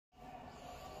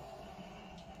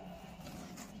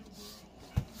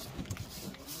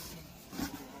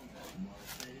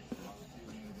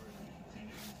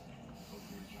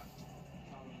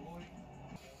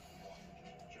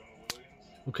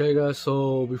Okay guys,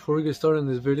 so before we get started in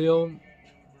this video,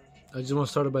 I just want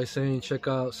to start by saying check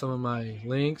out some of my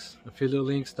links, affiliate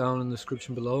links down in the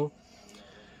description below.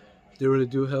 They really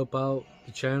do help out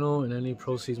the channel, and any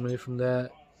proceeds made from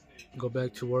that go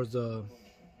back towards the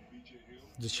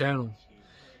channel.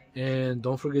 And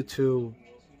don't forget to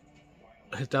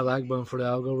hit that like button for the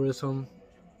algorithm,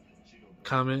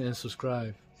 comment, and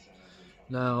subscribe.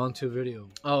 Now on to the video.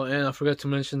 Oh, and I forgot to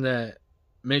mention that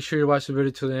make sure you watch the video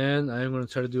to the end. I am going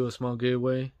to try to do a small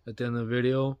giveaway at the end of the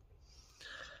video.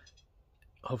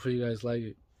 Hopefully you guys like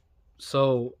it.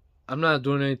 So I'm not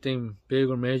doing anything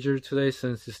big or major today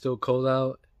since it's still cold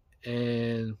out,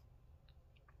 and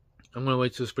I'm gonna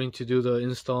wait till spring to do the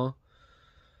install.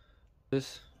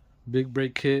 This big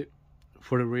brake kit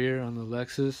for the rear on the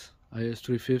Lexus IS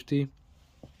 350,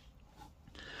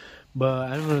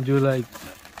 but I'm gonna do, like,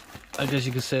 I guess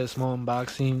you could say, a small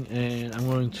unboxing, and I'm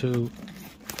going to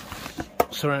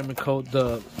ceramic coat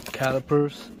the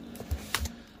calipers.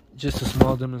 Just a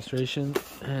small demonstration,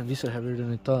 and these are heavier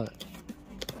than I thought.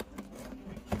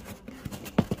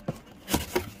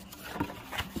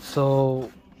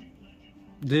 So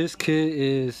this kit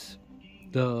is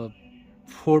the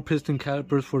 4-piston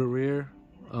calipers for the rear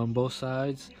on both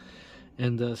sides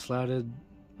and the slatted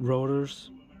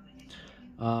rotors.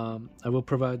 I will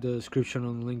provide the description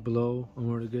on the link below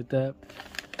on where to get that.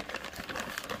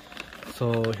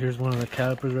 So here's one of the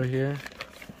calipers right here.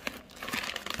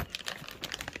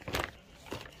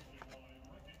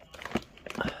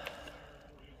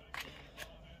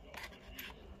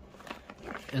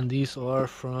 And these are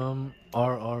from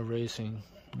RR Racing,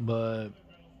 but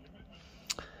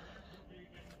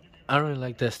I don't really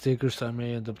like that sticker, so I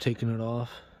may end up taking it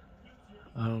off.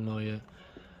 I don't know yet.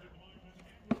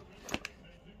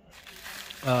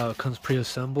 Comes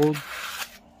pre-assembled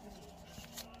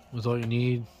with all you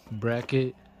need: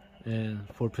 bracket and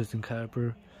 4-piston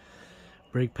caliper,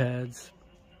 brake pads,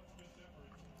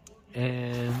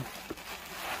 and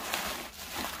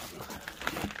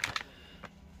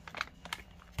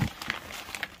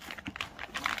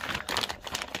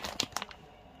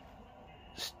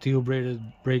steel braided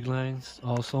brake lines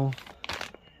also.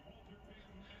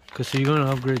 Because you're going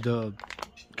to upgrade the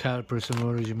calipers and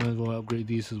rotors, you might as well upgrade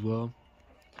these as well.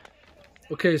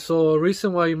 Okay, so a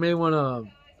reason why you may want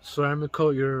to ceramic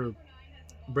coat your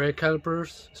brake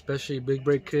calipers, especially big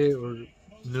brake kit or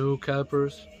new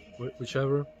calipers,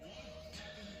 whichever,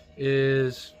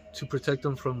 is to protect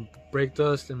them from brake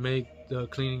dust and make the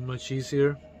cleaning much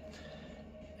easier.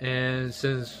 And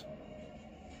since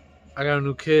I got a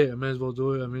new kit, I may as well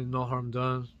do it. I mean, no harm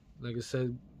done. Like I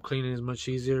said, cleaning is much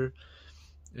easier,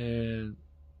 and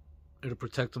it'll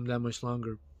protect them that much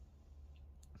longer.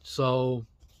 So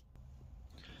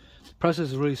the process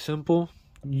is really simple.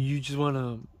 You just want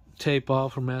to tape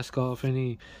off or mask off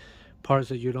any parts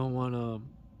that you don't want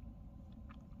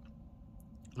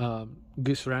to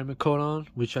get ceramic coat on,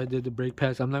 which I did the brake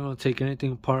pads. I'm not going to take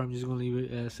anything apart. I'm just going to leave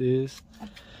it as is.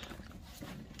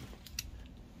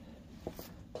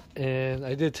 And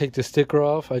I did take the sticker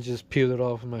off. I just peeled it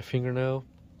off with my fingernail.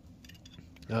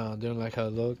 Didn't like how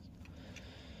it looked.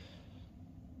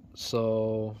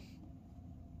 So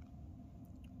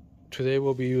today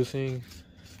we'll be using,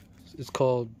 it's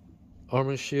called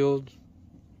Armor Shield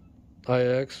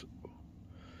IX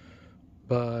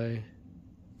by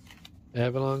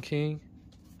Avalon King.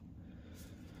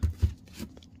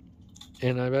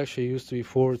 And I've actually used it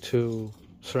before to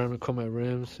ceramic coat my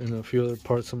rims and a few other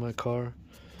parts of my car,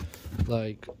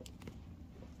 like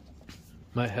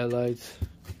my headlights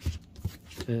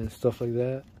and stuff like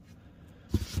that.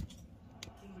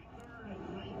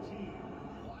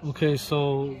 Okay,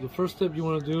 so the first step you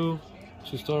want to do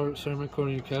to start ceramic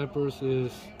coating your calipers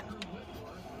is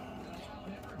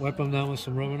wipe them down with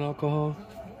some rubbing alcohol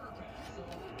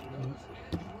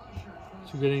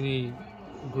to get any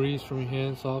grease from your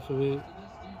hands off of it,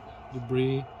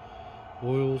 debris,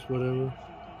 oils, whatever.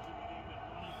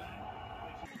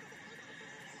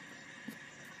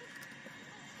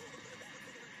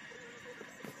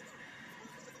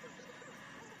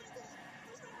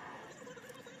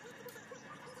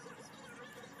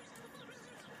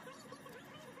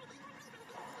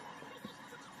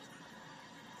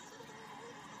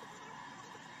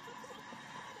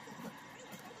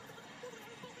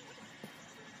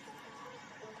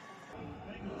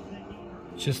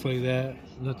 Just like that,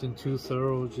 nothing too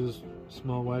thorough, just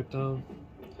small wipe down.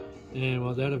 And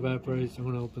while that evaporates, I'm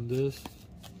going to open this.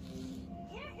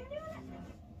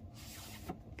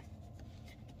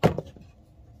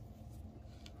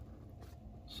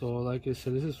 So like I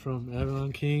said, this is from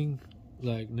Avalon King,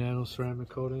 like nano ceramic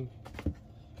coating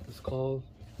it's called.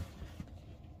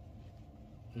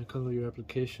 And it comes with your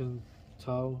application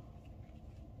towel.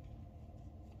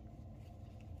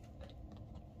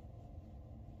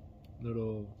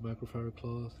 Little microfiber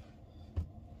cloth.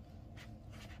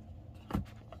 And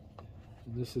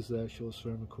this is the actual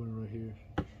ceramic coating right here.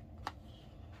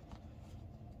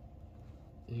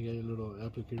 And you got your little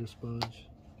applicator sponge.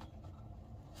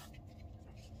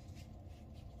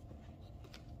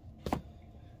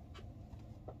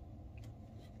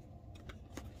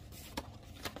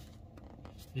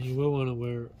 And you will want to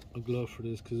wear a glove for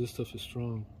this because this stuff is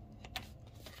strong.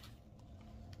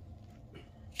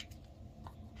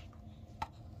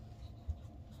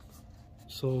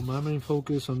 So my main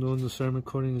focus on doing the ceramic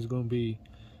coating is going to be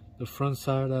the front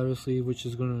side, obviously, which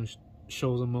is going to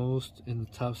show the most, and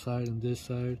the top side and this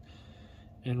side.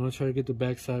 And I'm going to try to get the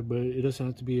back side, but it doesn't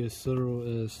have to be as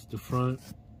thorough as the front.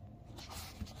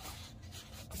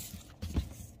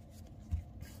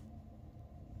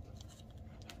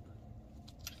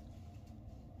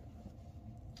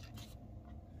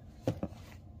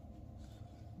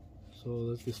 So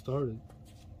let's get started.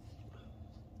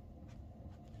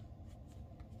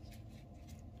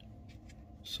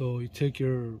 So you take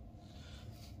your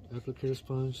applicator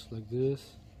sponge like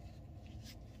this.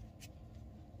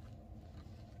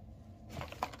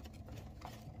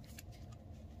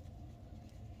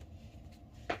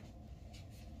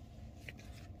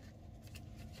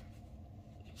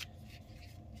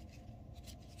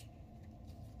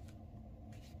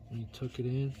 And you tuck it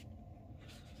in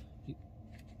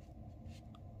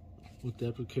with the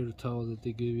applicator towel that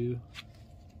they give you.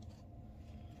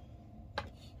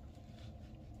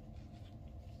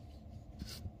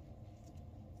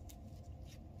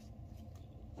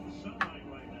 Sunlight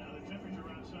right now. The temperature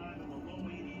outside in the low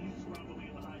 80s, probably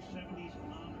in the high 70s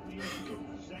on the field.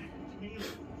 Zach Taylor,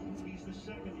 he's the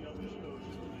second youngest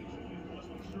coach in the league. He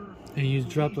wasn't served. And you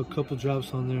drop a couple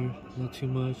drops on there, not too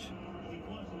much.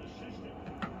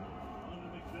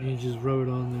 And you just rub it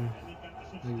on there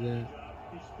like that.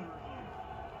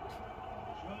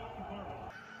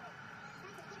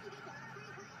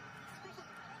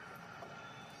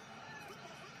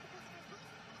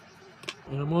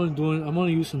 And I'm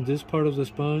only using this part of the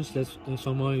sponge. That's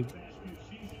I'm only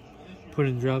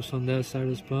putting drops on that side of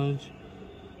the sponge,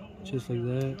 just like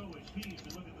that.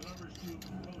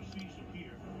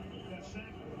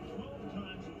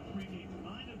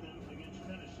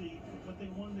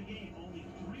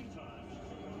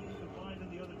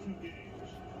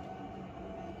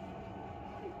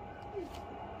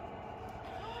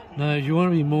 Now, if you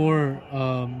want to be more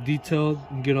detailed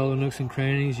and get all the nooks and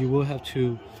crannies, you will have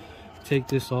to take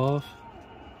this off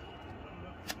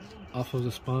of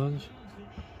the sponge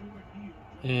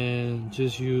and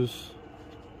just use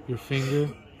your finger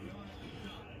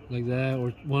like that,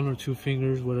 or one or two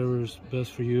fingers, whatever is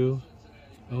best for you.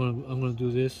 I'm gonna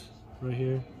do this right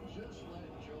here.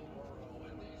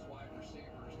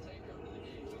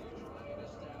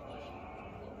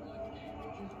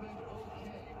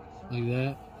 Like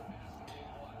that.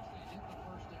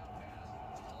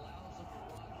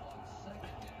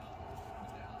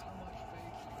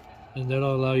 And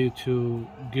that'll allow you to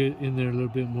get in there a little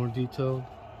bit more detailed.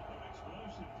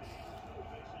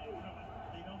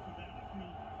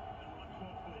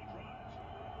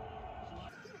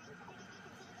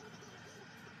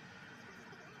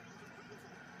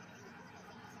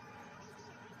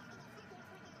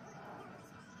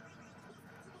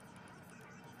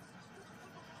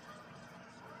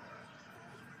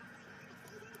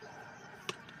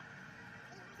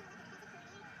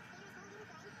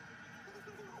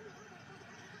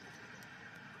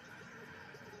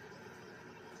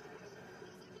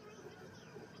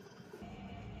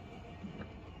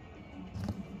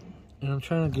 And I'm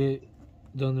trying to get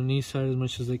the underneath side as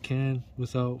much as I can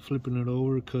without flipping it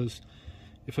over, because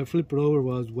if I flip it over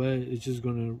while it's wet, it's just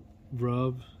gonna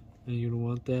rub, and you don't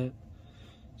want that.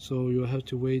 So you'll have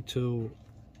to wait till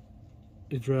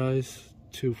it dries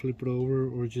to flip it over,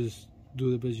 or just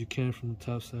do the best you can from the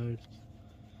top side,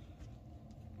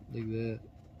 like that.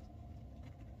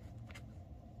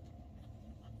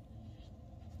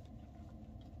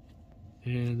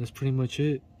 And that's pretty much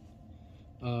it.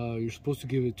 You're supposed to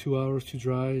give it 2 hours to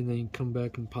dry, and then you come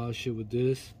back and polish it with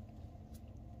this,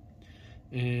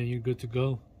 and you're good to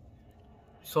go.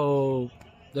 So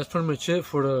that's pretty much it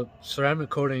for the ceramic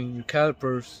coating your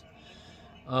calipers.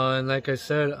 And like I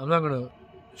said, I'm not gonna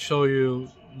show you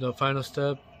the final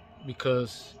step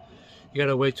because you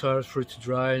gotta wait 2 hours for it to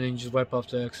dry, and then you just wipe off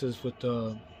the excess with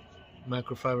the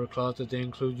microfiber cloth that they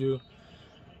include you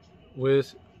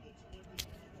with.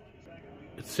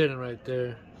 It's sitting right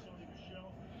there.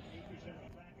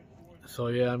 So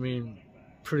yeah, I mean,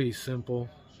 pretty simple,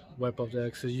 wipe off the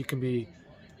excess. You can be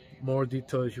more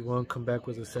detailed if you want, come back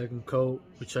with a second coat,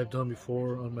 which I've done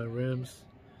before on my rims.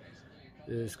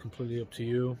 It's completely up to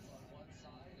you.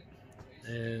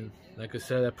 And like I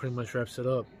said, that pretty much wraps it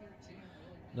up.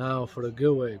 Now for the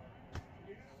giveaway,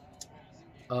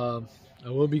 I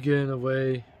will be giving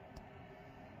away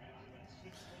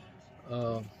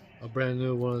a brand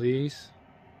new one of these,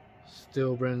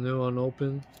 still brand new,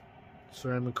 unopened,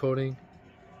 ceramic coating.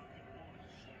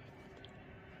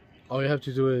 All you have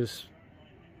to do is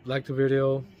like the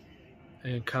video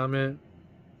and comment,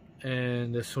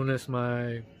 and as soon as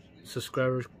my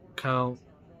subscriber count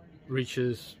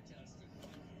reaches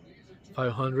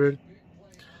 500,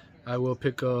 I will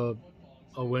pick a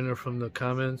winner from the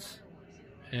comments,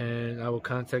 and I will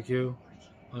contact you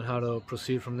on how to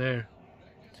proceed from there.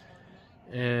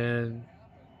 And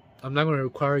I'm not going to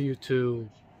require you to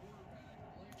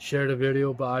share the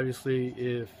video, but obviously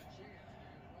if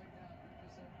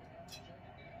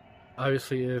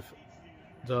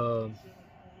the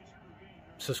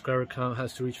subscriber count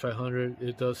has to reach 500,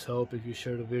 it does help if you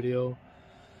share the video.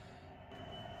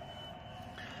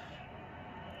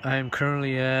 I am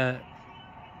currently at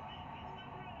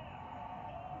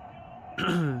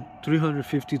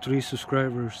 353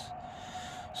 subscribers,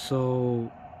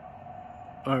 so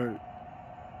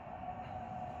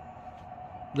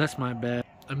that's my bad.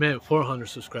 I meant 400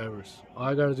 subscribers. All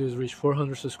I gotta do is reach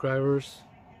 400 subscribers,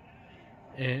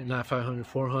 and not 500,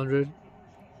 400.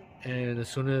 And as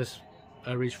soon as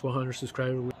I reach 400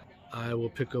 subscribers, I will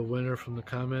pick a winner from the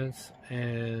comments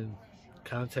and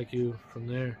contact you from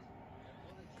there.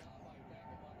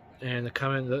 And the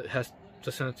comment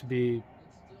doesn't have to be,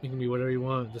 you can be whatever you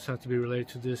want. It doesn't have to be related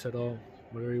to this at all.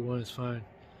 Whatever you want is fine.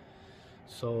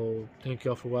 So thank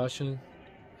y'all for watching,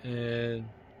 and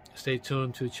stay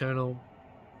tuned to the channel.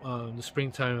 In the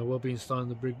springtime, I will be installing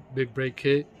the big brake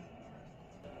kit.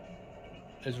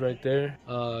 It's right there.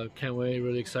 Can't wait.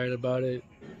 Really excited about it.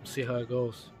 See how it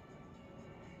goes.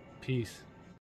 Peace.